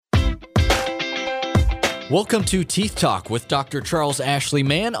Welcome to Teeth Talk with Dr. Charles Ashley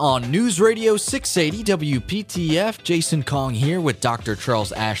Mann on News Radio 680 WPTF. Jason Kong here with Dr.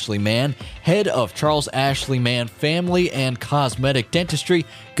 Charles Ashley Mann, head of Charles Ashley Mann Family and Cosmetic Dentistry.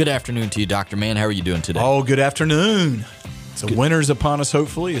 Good afternoon to you, Dr. Mann. How are you doing today? Oh, good afternoon. So winter's upon us,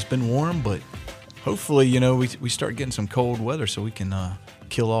 hopefully. It's been warm, but hopefully, we start getting some cold weather so we can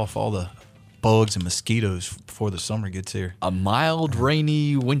kill off all the bugs and mosquitoes before the summer gets here. A mild,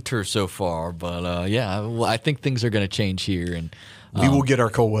 rainy winter so far, but I think things are going to change here. And we will get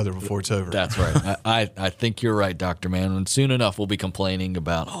our cold weather before it's over. That's right. I think you're right, Dr. Mann. And soon enough, we'll be complaining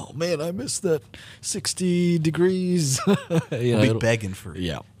about, oh, man, I missed that 60 degrees. We'll be begging for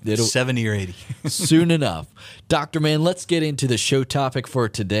 70 or 80. Soon enough. Dr. Mann, let's get into the show topic for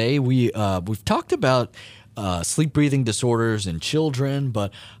today. We've talked about sleep-breathing disorders in children,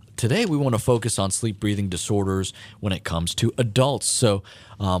 but today we want to focus on sleep-breathing disorders when it comes to adults. So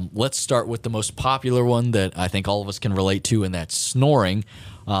let's start with the most popular one that I think all of us can relate to, and that's snoring.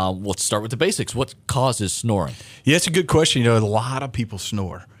 Let's start with the basics. What causes snoring? Yeah, it's a good question. A lot of people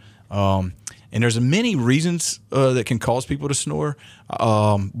snore. And there's many reasons that can cause people to snore.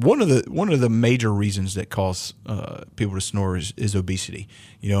 One of the major reasons that cause people to snore is obesity.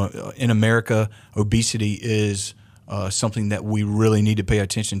 In America, obesity is something that we really need to pay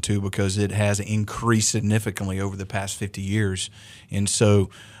attention to because it has increased significantly over the past 50 years. And so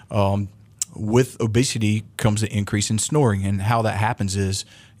with obesity comes an increase in snoring. And how that happens is,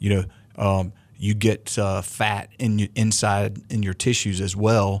 you get fat inside in your tissues as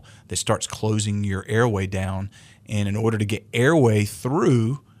well that starts closing your airway down. And in order to get airway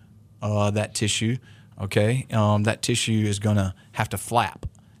through that tissue, that tissue is going to have to flap.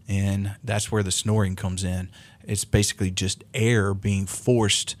 And that's where the snoring comes in. It's basically just air being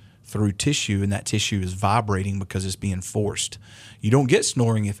forced through tissue, and that tissue is vibrating because it's being forced. You don't get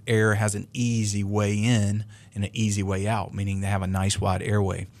snoring if air has an easy way in and an easy way out, meaning they have a nice wide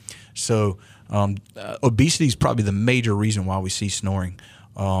airway. So obesity is probably the major reason why we see snoring.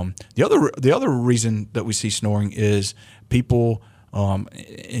 The other reason that we see snoring is people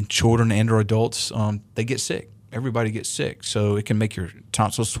in children and or adults, they get sick. Everybody gets sick. So it can make your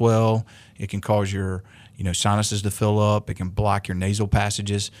tonsils swell. It can cause your sinuses to fill up. It can block your nasal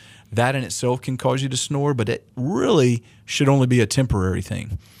passages. That in itself can cause you to snore, but it really should only be a temporary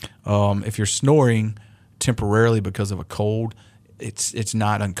thing. If you're snoring temporarily because of a cold, it's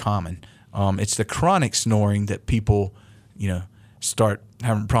not uncommon. It's the chronic snoring that people, start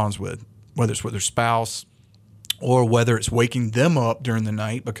having problems with, whether it's with their spouse or whether it's waking them up during the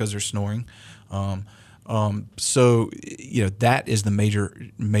night because they're snoring. So that is the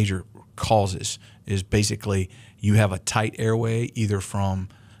major causes is basically you have a tight airway either from,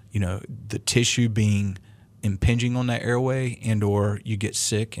 the tissue being impinging on that airway and or you get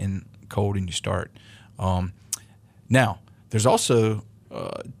sick and cold and you start. Now, there's also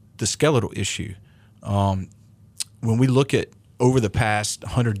the skeletal issue. When we look at over the past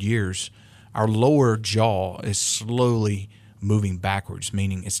 100 years, our lower jaw is slowly moving backwards,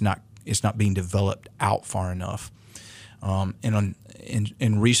 meaning it's not being developed out far enough. And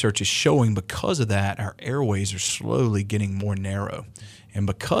research is showing because of that, our airways are slowly getting more narrow. And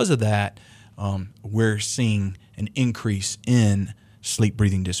because of that, we're seeing an increase in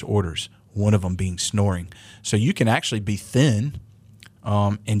sleep-breathing disorders, one of them being snoring. So you can actually be thin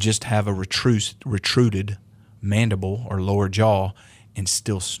and just have a retruded mandible or lower jaw and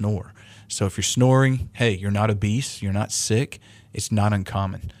still snore. So if you're snoring, hey, you're not obese, you're not sick, it's not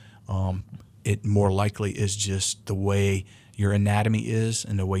uncommon. It more likely is just the way your anatomy is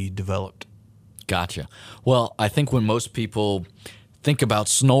and the way you developed. Gotcha. Well, I think when most people think about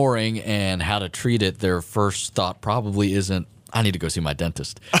snoring and how to treat it, their first thought probably isn't, I need to go see my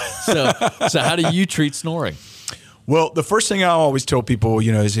dentist. So how do you treat snoring? Well, the first thing I always tell people,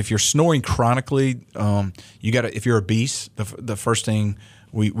 is if you're snoring chronically, if you're obese, the first thing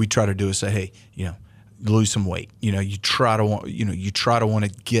we try to do is say, hey, lose some weight. You try to want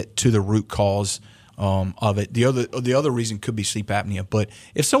to get to the root cause of it. The other reason could be sleep apnea. But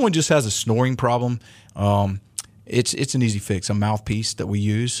if someone just has a snoring problem, it's an easy fix. A mouthpiece that we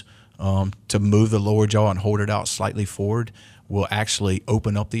use to move the lower jaw and hold it out slightly forward will actually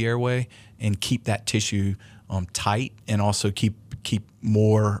open up the airway and keep that tissue tight, and also keep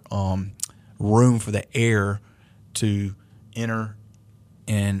more room for the air to enter.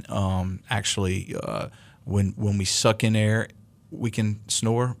 And actually, when we suck in air, we can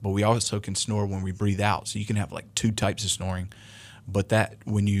snore, but we also can snore when we breathe out. So you can have like two types of snoring. But that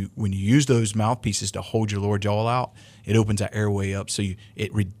when you use those mouthpieces to hold your lower jaw out, it opens that airway up, so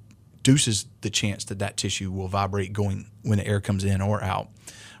it reduces the chance that tissue will vibrate going when the air comes in or out.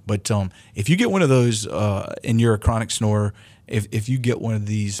 But if you get one of those and you're a chronic snorer, if you get one of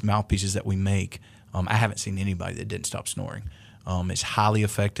these mouthpieces that we make, I haven't seen anybody that didn't stop snoring. It's highly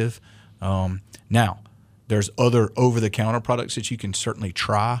effective. Now, there's other over-the-counter products that you can certainly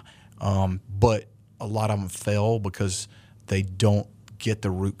try, but a lot of them fail because they don't get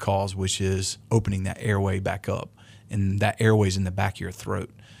the root cause, which is opening that airway back up, and that airway is in the back of your throat.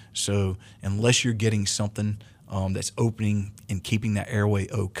 So unless you're getting something that's opening and keeping that airway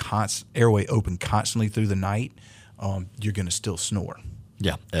open constantly through the night, you're going to still snore.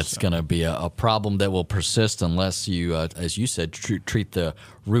 Yeah, that's going to be a problem that will persist unless you, as you said, treat the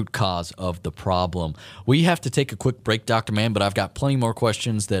root cause of the problem. We have to take a quick break, Dr. Mann, but I've got plenty more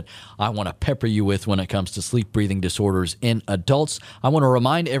questions that I want to pepper you with when it comes to sleep-breathing disorders in adults. I want to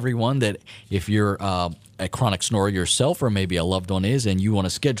remind everyone that if you're a chronic snorer yourself, or maybe a loved one is, and you want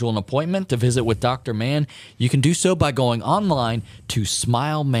to schedule an appointment to visit with Dr. Mann, you can do so by going online to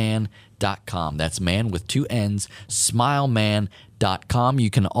smileman.com. That's man with two N's, smileman.com.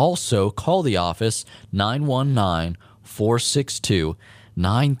 You can also call the office 919-462-9338,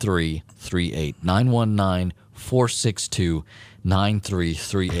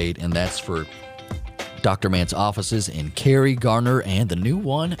 919-462-9338, and that's for Dr. Mann's offices in Cary, Garner, and the new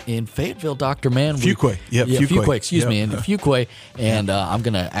one in Fayetteville, Dr. Mann. Fuquay. Fuquay, excuse me, in Fuquay. And I'm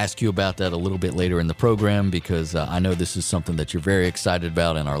going to ask you about that a little bit later in the program because I know this is something that you're very excited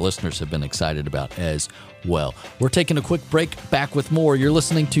about and our listeners have been excited about as well. We're taking a quick break. Back with more. You're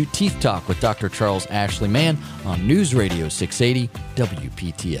listening to Teeth Talk with Dr. Charles Ashley Mann on News Radio 680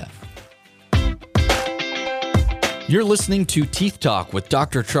 WPTF. You're listening to Teeth Talk with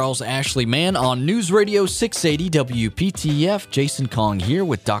Dr. Charles Ashley Mann on News Radio 680 WPTF. Jason Kong here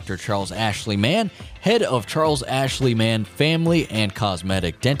with Dr. Charles Ashley Mann, head of Charles Ashley Mann Family and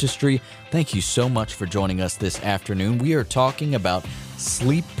Cosmetic Dentistry. Thank you so much for joining us this afternoon. We are talking about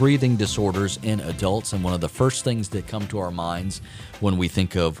sleep-breathing disorders in adults, and one of the first things that come to our minds when we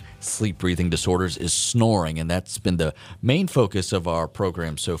think of sleep-breathing disorders is snoring, and that's been the main focus of our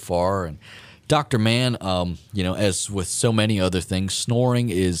program so far. And Dr. Mann, as with so many other things,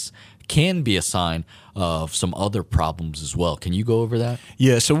 snoring can be a sign of some other problems as well. Can you go over that?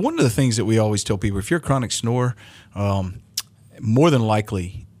 Yeah, so one of the things that we always tell people, if you're a chronic snorer, more than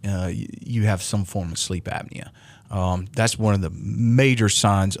likely you have some form of sleep apnea. That's one of the major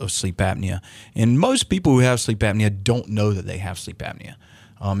signs of sleep apnea. And most people who have sleep apnea don't know that they have sleep apnea.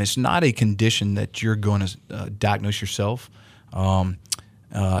 It's not a condition that you're going to diagnose yourself.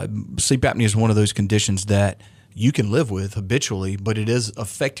 Sleep apnea is one of those conditions that you can live with habitually, but it is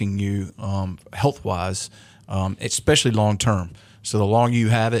affecting you health-wise, especially long-term. So the longer you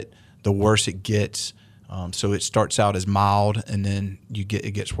have it, the worse it gets. So it starts out as mild, and then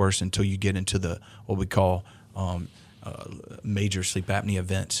it gets worse until you get into what we call major sleep apnea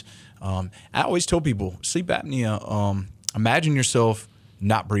events. I always tell people, sleep apnea, imagine yourself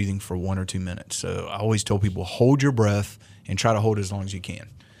not breathing for 1 or 2 minutes. So I always tell people, hold your breath and try to hold it as long as you can.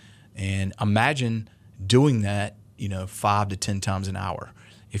 And imagine doing that, 5 to 10 times an hour.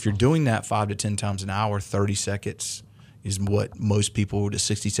 If you're doing that 5 to 10 times an hour, 30 seconds is what most people, to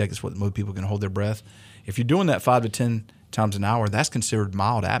 60 seconds, what most people can hold their breath. If you're doing that 5 to 10 times an hour, that's considered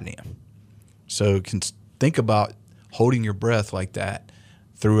mild apnea. So think about holding your breath like that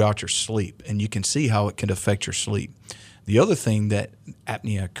throughout your sleep, and you can see how it can affect your sleep. The other thing that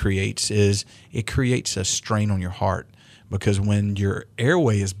apnea creates is it creates a strain on your heart, because when your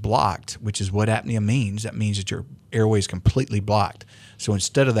airway is blocked, which is what apnea means, that means that your airway is completely blocked. So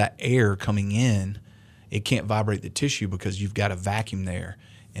instead of that air coming in, it can't vibrate the tissue because you've got a vacuum there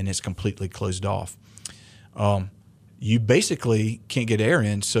and it's completely closed off. You basically can't get air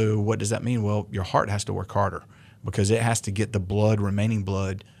in, so what does that mean? Well, your heart has to work harder because it has to get the remaining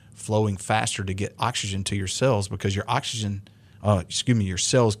blood flowing faster to get oxygen to your cells, because your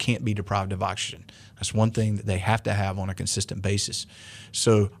cells can't be deprived of oxygen. That's one thing that they have to have on a consistent basis.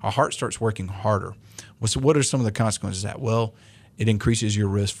 So our heart starts working harder. So what are some of the consequences of that? Well, it increases your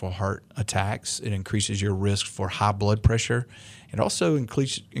risk for heart attacks. It increases your risk for high blood pressure. It also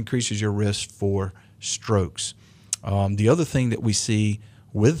increases your risk for strokes. The other thing that we see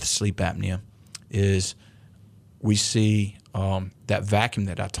with sleep apnea is we see that vacuum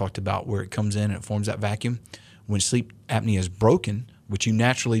that I talked about, where it comes in and it forms that vacuum. When sleep apnea is broken, which you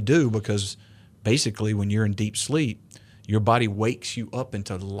naturally do, because basically when you're in deep sleep, your body wakes you up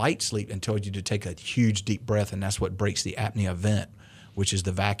into light sleep and tells you to take a huge deep breath, and that's what breaks the apnea event, which is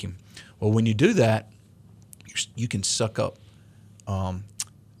the vacuum. Well, when you do that, you can suck up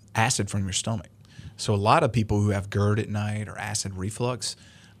acid from your stomach. So a lot of people who have GERD at night or acid reflux,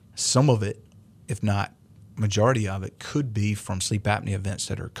 some of it, if not majority of it could be from sleep apnea events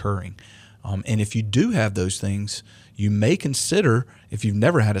that are occurring. And if you do have those things, you may consider, if you've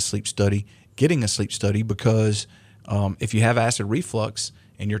never had a sleep study, getting a sleep study, because if you have acid reflux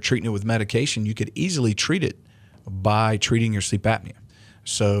and you're treating it with medication, you could easily treat it by treating your sleep apnea.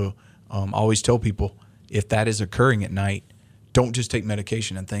 So I always tell people, if that is occurring at night, don't just take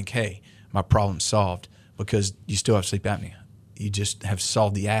medication and think, hey, my problem's solved, because you still have sleep apnea. You just have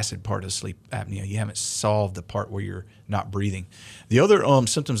solved the acid part of sleep apnea. You haven't solved the part where you're not breathing. The other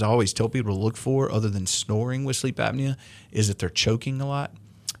symptoms I always tell people to look for, other than snoring with sleep apnea, is that they're choking a lot.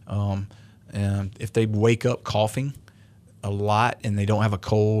 And if they wake up coughing a lot and they don't have a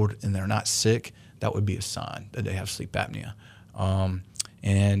cold and they're not sick, that would be a sign that they have sleep apnea.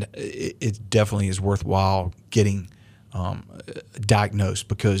 And it definitely is worthwhile getting diagnosed,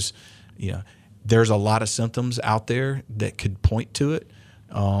 because there's a lot of symptoms out there that could point to it.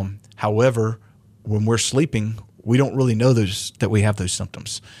 However, when we're sleeping, we don't really know that we have those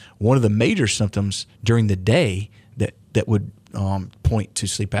symptoms. One of the major symptoms during the day that would point to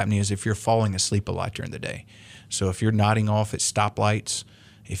sleep apnea is if you're falling asleep a lot during the day. So if you're nodding off at stoplights,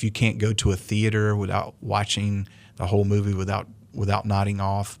 if you can't go to a theater without watching the whole movie without nodding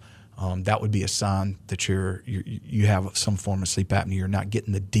off, that would be a sign that you have some form of sleep apnea. You're not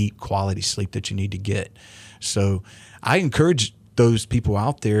getting the deep quality sleep that you need to get. So I encourage those people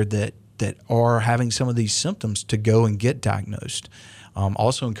out there that are having some of these symptoms to go and get diagnosed.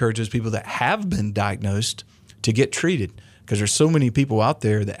 Also encourage those people that have been diagnosed to get treated, because there's so many people out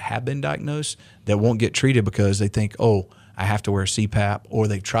there that have been diagnosed that won't get treated because they think, oh, I have to wear CPAP, or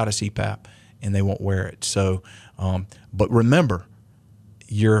they've tried a CPAP and they won't wear it. So, but remember,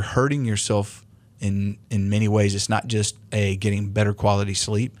 you're hurting yourself in many ways. It's not just getting better quality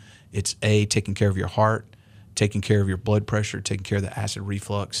sleep. It's taking care of your heart, taking care of your blood pressure, taking care of the acid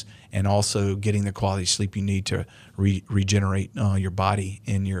reflux, and also getting the quality sleep you need to regenerate your body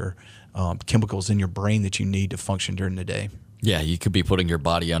and your chemicals in your brain that you need to function during the day. Yeah, you could be putting your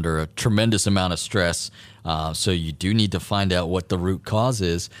body under a tremendous amount of stress. So you do need to find out what the root cause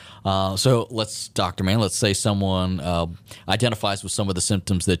is. So Dr. Mann, let's say someone identifies with some of the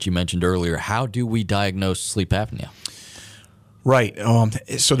symptoms that you mentioned earlier. How do we diagnose sleep apnea? Right.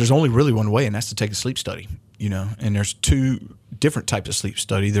 So there's only really one way, and that's to take a sleep study. And there's two different types of sleep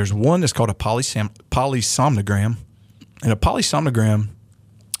study. There's one that's called a polysomnogram, and a polysomnogram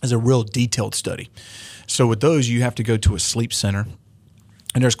is a real detailed study. So with those, you have to go to a sleep center,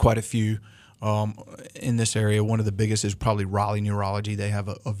 and there's quite a few in this area. One of the biggest is probably Raleigh Neurology. They have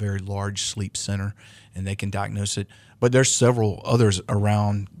a very large sleep center, and they can diagnose it. But there's several others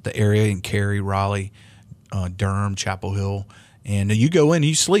around the area in Cary, Raleigh, Durham, Chapel Hill. And you go in and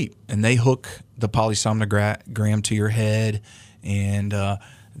you sleep, and they hook the polysomnogram to your head, and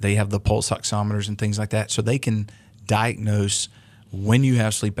they have the pulse oximeters and things like that, so they can diagnose when you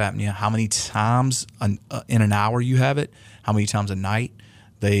have sleep apnea, how many times in an hour you have it, how many times a night.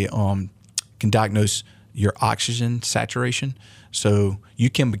 They can diagnose your oxygen saturation. So you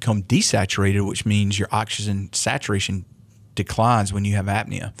can become desaturated, which means your oxygen saturation declines when you have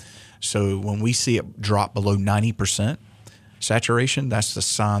apnea. So when we see it drop below 90% saturation, that's the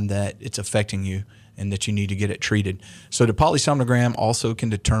sign that it's affecting you and that you need to get it treated. So the polysomnogram also can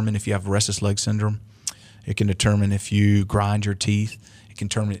determine if you have restless leg syndrome. It can determine if you grind your teeth. It can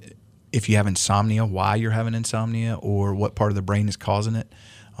determine if you have insomnia, why you're having insomnia, or what part of the brain is causing it.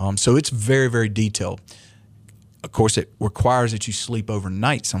 So it's very, very detailed. Of course, it requires that you sleep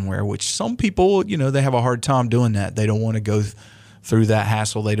overnight somewhere, which some people, they have a hard time doing that. They don't want to go through that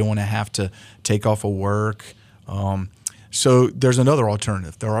hassle. They don't want to have to take off of work. So there's another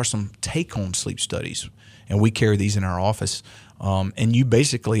alternative. There are some take-home sleep studies, and we carry these in our office. And you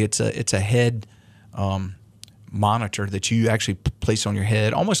basically, it's a head monitor that you actually place on your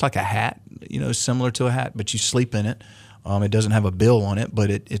head, almost like a hat, similar to a hat, but you sleep in it. It doesn't have a bill on it,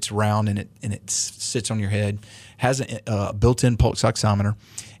 but it's round and it sits on your head. Has a built-in pulse oximeter,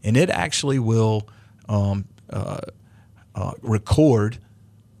 and it actually will record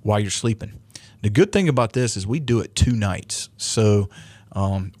while you're sleeping. The good thing about this is we do it 2 nights. So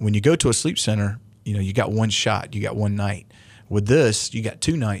when you go to a sleep center, you got one shot, you got one night. With this, you got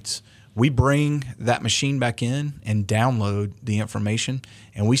 2 nights. We bring that machine back in and download the information,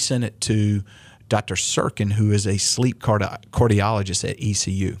 and we send it to Dr. Sirkin, who is a sleep cardiologist at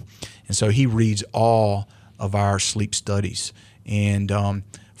ECU. And so he reads all of our sleep studies. And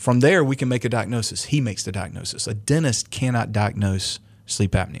from there, we can make a diagnosis. He makes the diagnosis. A dentist cannot diagnose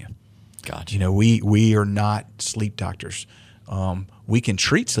sleep apnea. Gotcha. We are not sleep doctors. We can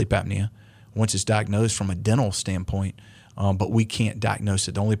treat sleep apnea once it's diagnosed from a dental standpoint, but we can't diagnose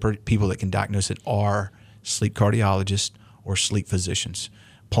it. The only people that can diagnose it are sleep cardiologists or sleep physicians,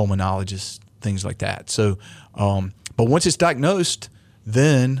 pulmonologists, things like that. So, but once it's diagnosed,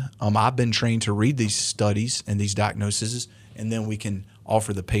 then I've been trained to read these studies and these diagnoses, and then we can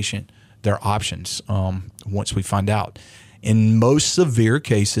offer the patient their options once we find out. In most severe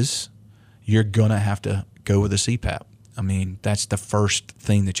cases, you're going to have to go with a CPAP. I mean, that's the first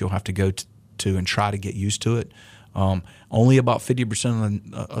thing that you'll have to go to and try to get used to it. Only about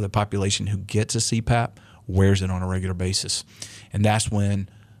 50% of the population who gets a CPAP wears it on a regular basis. And that's when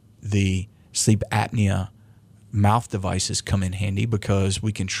the sleep apnea mouth devices come in handy, because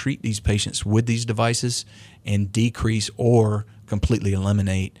we can treat these patients with these devices and decrease or completely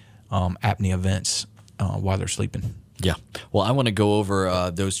eliminate apnea events while they're sleeping. Yeah. Well, I want to go over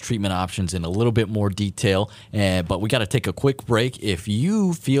those treatment options in a little bit more detail, but we got to take a quick break. If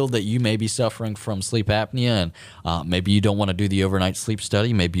you feel that you may be suffering from sleep apnea and maybe you don't want to do the overnight sleep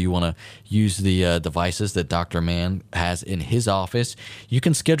study, maybe you want to use the devices that Dr. Mann has in his office, you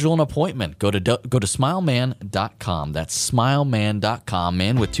can schedule an appointment. Go to smileman.com. That's smileman.com,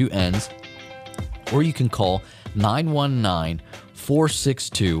 man with 2 N's. Or you can call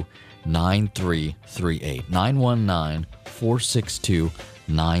 919-462-9338.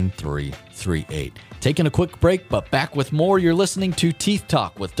 919-462-9338. Taking a quick break, but back with more. You're listening to Teeth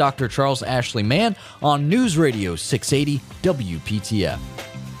Talk with Dr. Charles Ashley Mann on News Radio 680 WPTF.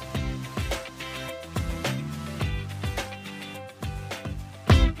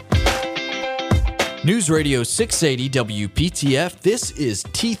 News Radio 680 WPTF. This is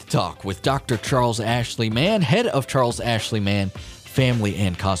Teeth Talk with Dr. Charles Ashley Mann, head of Charles Ashley Mann Family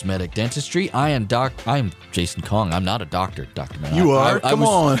and Cosmetic Dentistry. I am Jason Kong. I'm not a doctor, Dr. Mann. You are? Come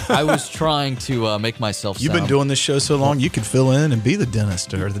on. I was trying to make myself You've been doing this show so long, you could fill in and be the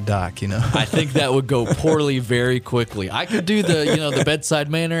dentist or the doc, you know. I think that would go poorly very quickly. I could do the bedside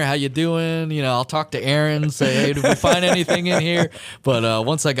manner, how you doing? I'll talk to Aaron, say, hey, did we find anything in here? But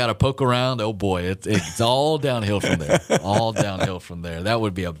once I got to poke around, oh boy, it's all downhill from there. All downhill from there. That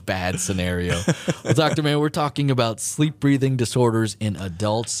would be a bad scenario. Well, Dr. Mann, we're talking about sleep breathing disorders in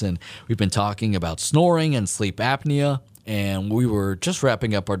adults, and we've been talking about snoring and sleep apnea, and we were just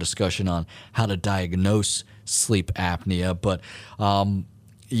wrapping up our discussion on how to diagnose sleep apnea, but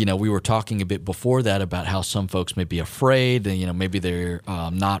we were talking a bit before that about how some folks may be afraid, and maybe they're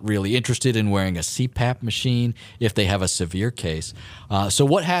not really interested in wearing a CPAP machine if they have a severe case. So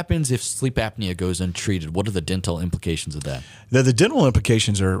what happens if sleep apnea goes untreated? What are the dental implications of that? The dental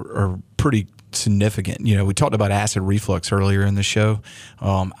implications are pretty significant. We talked about acid reflux earlier in the show.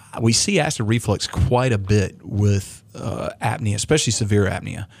 We see acid reflux quite a bit with apnea, especially severe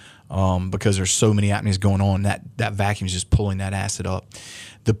apnea, because there's so many apneas going on. That vacuum is just pulling that acid up.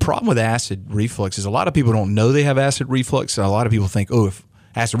 The problem with acid reflux is a lot of people don't know they have acid reflux. A lot of people think, if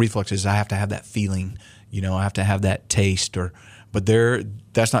acid reflux is I have to have that feeling, I have to have that taste, but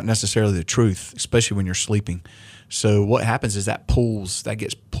that's not necessarily the truth, especially when you're sleeping. So what happens is that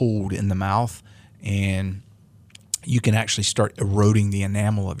gets pulled in the mouth, and you can actually start eroding the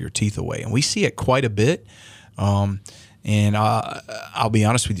enamel of your teeth away. And we see it quite a bit. And I'll be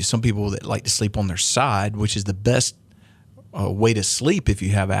honest with you, some people that like to sleep on their side, which is the best way to sleep if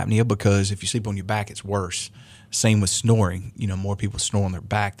you have apnea, because if you sleep on your back, it's worse. Same with snoring. More people snore on their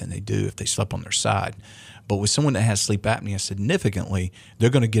back than they do if they slept on their side. But with someone that has sleep apnea significantly, they're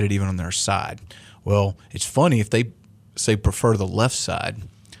going to get it even on their side. Well, it's funny if they say prefer the left side,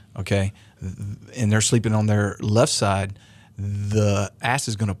 okay, and they're sleeping on their left side, the acid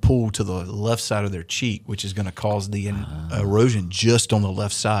is going to pull to the left side of their cheek, which is going to cause the erosion just on the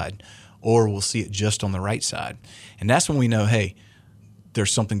left side, or we'll see it just on the right side. And that's when we know, hey,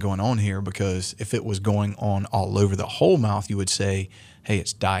 there's something going on here, because if it was going on all over the whole mouth, you would say, hey,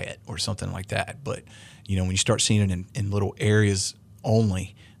 it's diet or something like that. But, when you start seeing it in little areas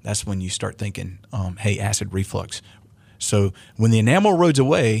only, that's when you start thinking, hey, acid reflux. So when the enamel erodes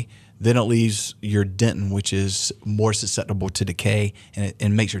away, then it leaves your dentin, which is more susceptible to decay, and it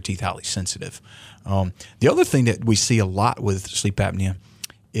makes your teeth highly sensitive. The other thing that we see a lot with sleep apnea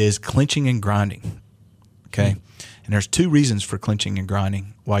is clenching and grinding, okay? And there's 2 reasons for clenching and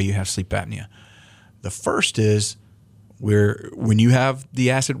grinding while you have sleep apnea. The first is when you have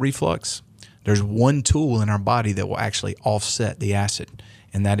the acid reflux, there's one tool in our body that will actually offset the acid,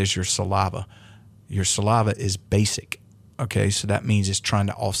 and that is your saliva. Your saliva is basic, okay? So that means it's trying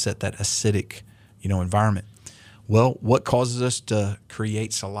to offset that acidic, environment. Well, what causes us to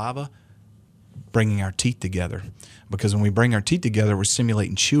create saliva? Bringing our teeth together. Because when we bring our teeth together, we're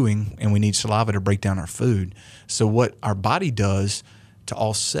simulating chewing, and we need saliva to break down our food. So what our body does to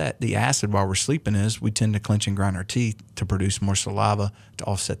offset the acid while we're sleeping is we tend to clench and grind our teeth to produce more saliva to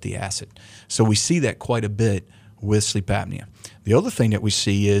offset the acid. So we see that quite a bit with sleep apnea. The other thing that we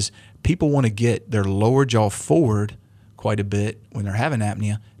see is people want to get their lower jaw forward quite a bit when they're having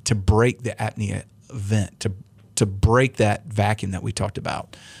apnea to break the apnea vent, to break that vacuum that we talked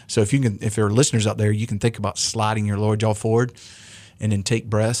about. So if there are listeners out there, you can think about sliding your lower jaw forward and then take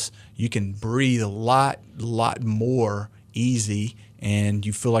breaths. You can breathe a lot more easy, and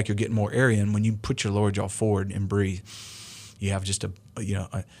you feel like you're getting more air in when you put your lower jaw forward and breathe. You have just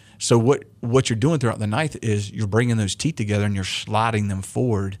so what you're doing throughout the night is you're bringing those teeth together and you're sliding them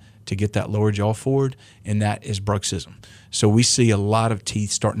forward to get that lower jaw forward, and that is bruxism. So we see a lot of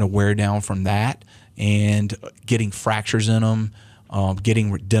teeth starting to wear down from that and getting fractures in them,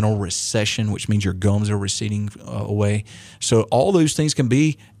 getting dental recession, which means your gums are receding away. So all those things can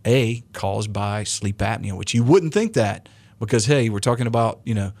be caused by sleep apnea, which you wouldn't think that because, hey, we're talking about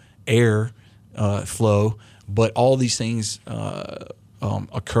air flow, but all these things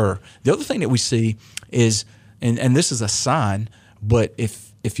occur. The other thing that we see is, and this is a sign, but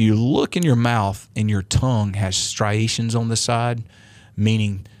if you look in your mouth and your tongue has striations on the side,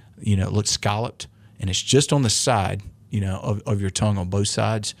 meaning it looks scalloped, and it's just on the side of your tongue on both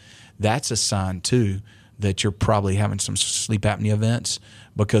sides, that's a sign too that you're probably having some sleep apnea events,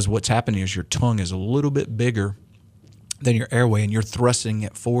 because what's happening is your tongue is a little bit bigger than your airway, and you're thrusting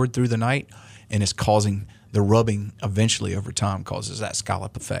it forward through the night, and it's causing the rubbing eventually over time causes that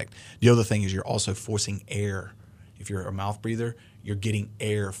scallop effect. The other thing is you're also forcing air. If you're a mouth breather, you're getting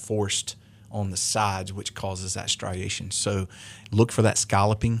air forced on the sides, which causes that striation. So look for that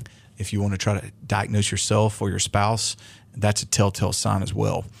scalloping. If you want to try to diagnose yourself or your spouse, that's a telltale sign as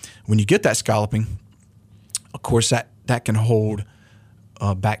well. When you get that scalloping, of course, that can hold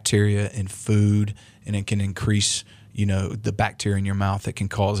bacteria in food, and it can increase the bacteria in your mouth. That can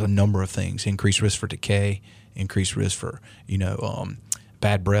cause a number of things: increased risk for decay, increased risk for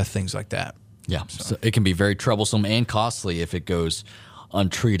bad breath, things like that. Yeah, so it can be very troublesome and costly if it goes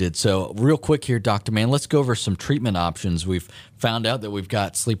untreated. So real quick here, Dr. Mann, let's go over some treatment options. We've found out that we've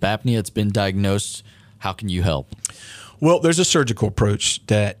got sleep apnea. It's been diagnosed. How can you help? Well, there's a surgical approach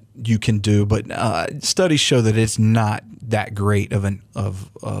that you can do, but studies show that it's not that great of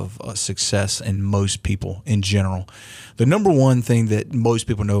a success in most people in general. The number one thing that most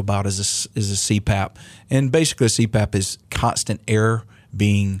people know about is a CPAP, and basically a CPAP is constant air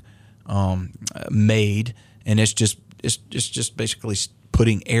being made, and it's just basically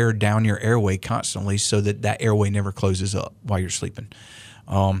putting air down your airway constantly so that airway never closes up while you're sleeping.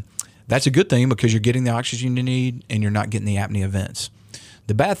 That's a good thing because you're getting the oxygen you need and you're not getting the apnea events.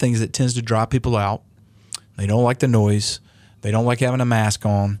 The bad thing is it tends to dry people out. They don't like the noise. They don't like having a mask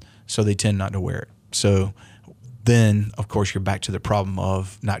on, so they tend not to wear it. So then, of course, you're back to the problem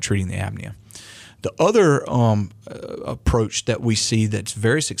of not treating the apnea. The other approach that we see that's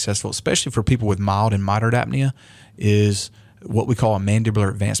very successful, especially for people with mild and moderate apnea, is what we call a mandibular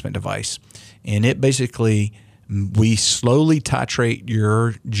advancement device. And it basically, we slowly titrate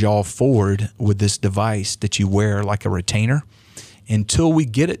your jaw forward with this device that you wear like a retainer until we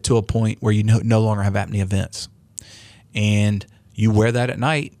get it to a point where you no longer have apnea events. And you wear that at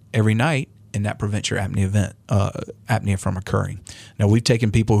night, every night, and that prevents your apnea from occurring. Now, we've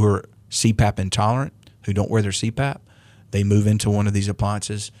taken people who are CPAP intolerant, who don't wear their CPAP. They move into one of these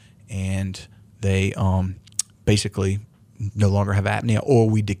appliances and they basically no longer have apnea, or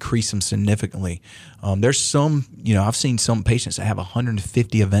we decrease them significantly. There's some, I've seen some patients that have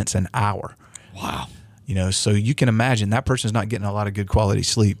 150 events an hour. Wow. So you can imagine that person's not getting a lot of good quality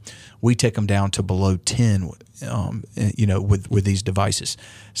sleep. We take them down to below 10, with these devices.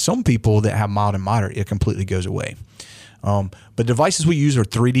 Some people that have mild and moderate, it completely goes away. But devices we use are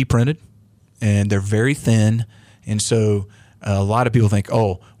 3D printed, and they're very thin. And so a lot of people think,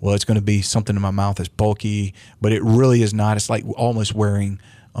 oh, well, it's going to be something in my mouth that's bulky, but it really is not. It's like almost wearing,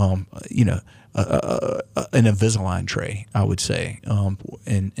 an Invisalign tray, I would say.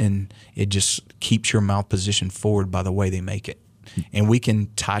 And it just keeps your mouth positioned forward by the way they make it. And we can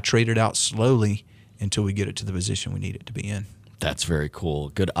titrate it out slowly until we get it to the position we need it to be in. That's very cool.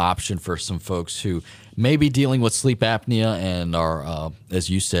 Good option for some folks who may be dealing with sleep apnea and are,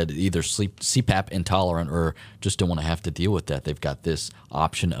 as you said, either CPAP intolerant or just don't want to have to deal with that. They've got this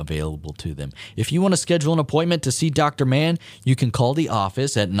option available to them. If you want to schedule an appointment to see Dr. Mann, you can call the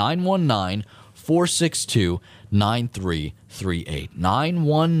office at 919-462-9338.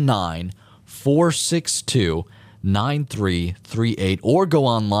 919-462-9338, or go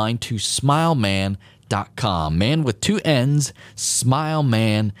online to SmileMan.com. Man with two N's,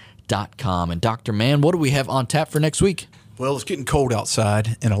 SmileMan.com. And Dr. Mann, what do we have on tap for next week? Well, it's getting cold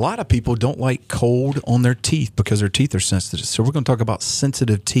outside, and a lot of people don't like cold on their teeth because their teeth are sensitive. So we're going to talk about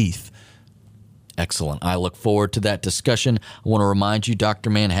sensitive teeth. Excellent. I look forward to that discussion. I want to remind you, Dr.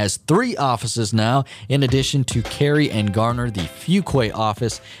 Mann has 3 offices now. In addition to Cary and Garner, the Fuquay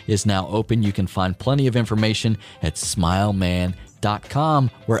office is now open. You can find plenty of information at smileman.com.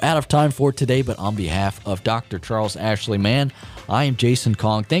 We're out of time for today, but on behalf of Dr. Charles Ashley Mann, I am Jason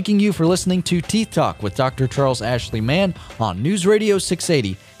Kong, thanking you for listening to Teeth Talk with Dr. Charles Ashley Mann on News Radio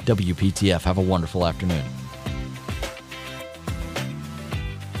 680 WPTF. Have a wonderful afternoon.